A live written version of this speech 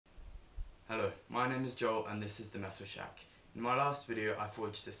Hello, my name is Joel and this is the Metal Shack. In my last video I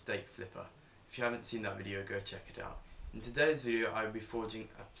forged a steak flipper. If you haven't seen that video, go check it out. In today's video I will be forging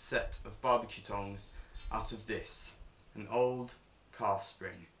a set of barbecue tongs out of this, an old car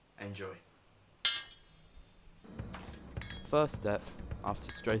spring. Enjoy. First step,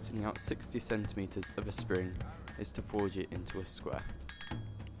 after straightening out 60 centimeters of a spring, is to forge it into a square.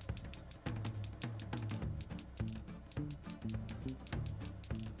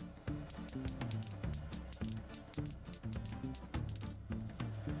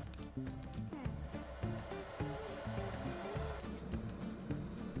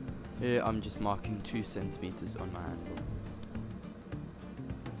 Here I'm just marking 2 centimeters on my anvil.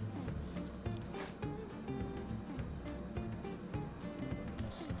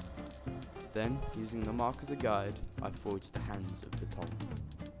 Then, using the mark as a guide, I forged the hands of the tong.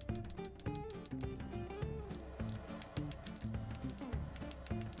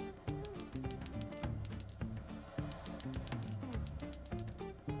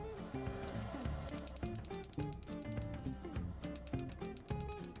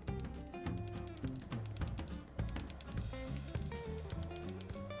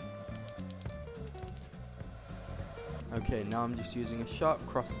 Okay, now I'm just using a sharp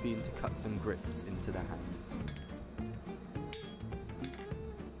crossbeam to cut some grips into the hands.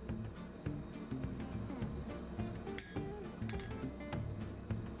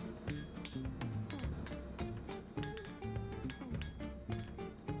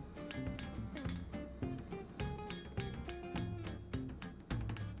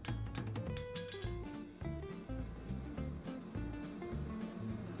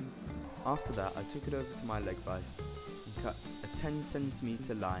 After that, I took it over to my leg vise and cut a 10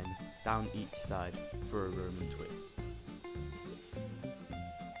 centimeter line down each side for a Roman twist.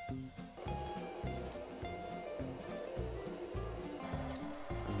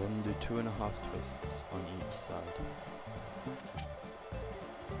 And then do 2.5 twists on each side.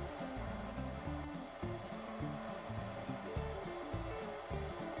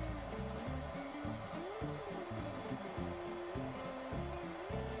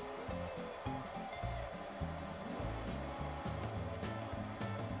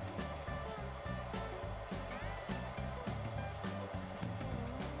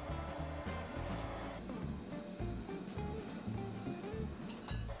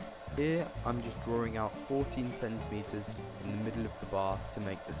 Here I'm just drawing out 14 centimeters in the middle of the bar to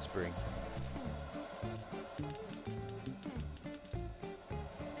make the spring.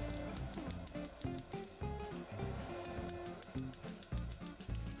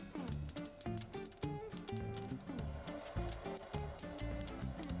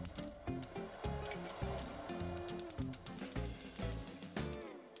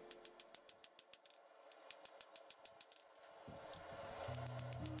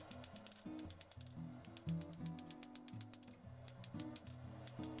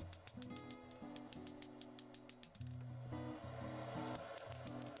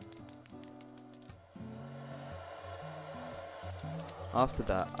 After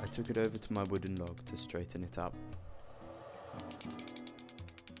that, I took it over to my wooden log to straighten it up.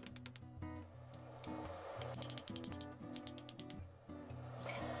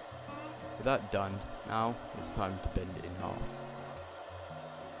 With that done, now it's time to bend it in half.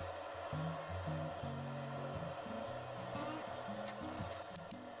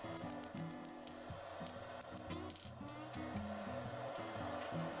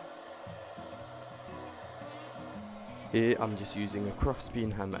 Here I'm just using a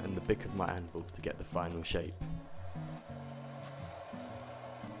crossbeam hammer and the bick of my anvil to get the final shape.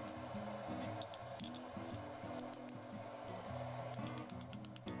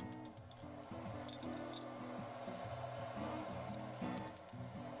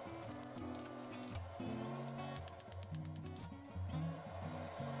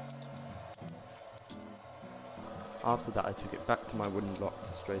 After that I took it back to my wooden block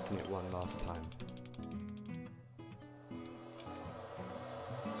to straighten it one last time.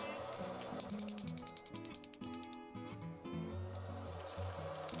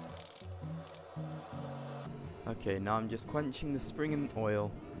 Okay, now I'm just quenching the spring in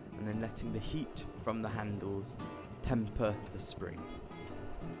oil and then letting the heat from the handles temper the spring.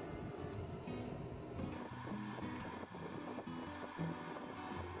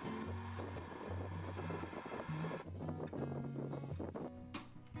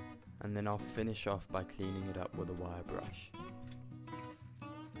 And then I'll finish off by cleaning it up with a wire brush.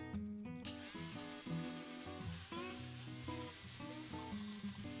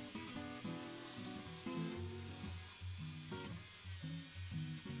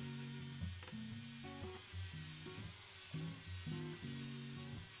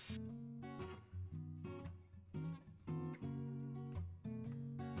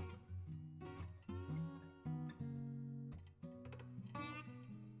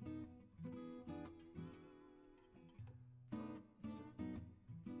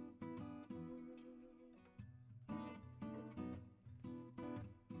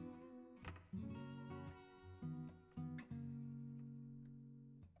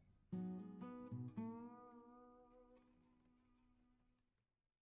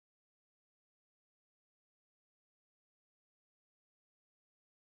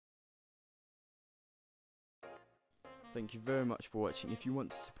 Thank you very much for watching. If you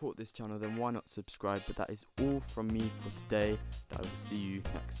want to support this channel, then why not subscribe? But that is all from me for today. I will see you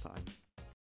next time.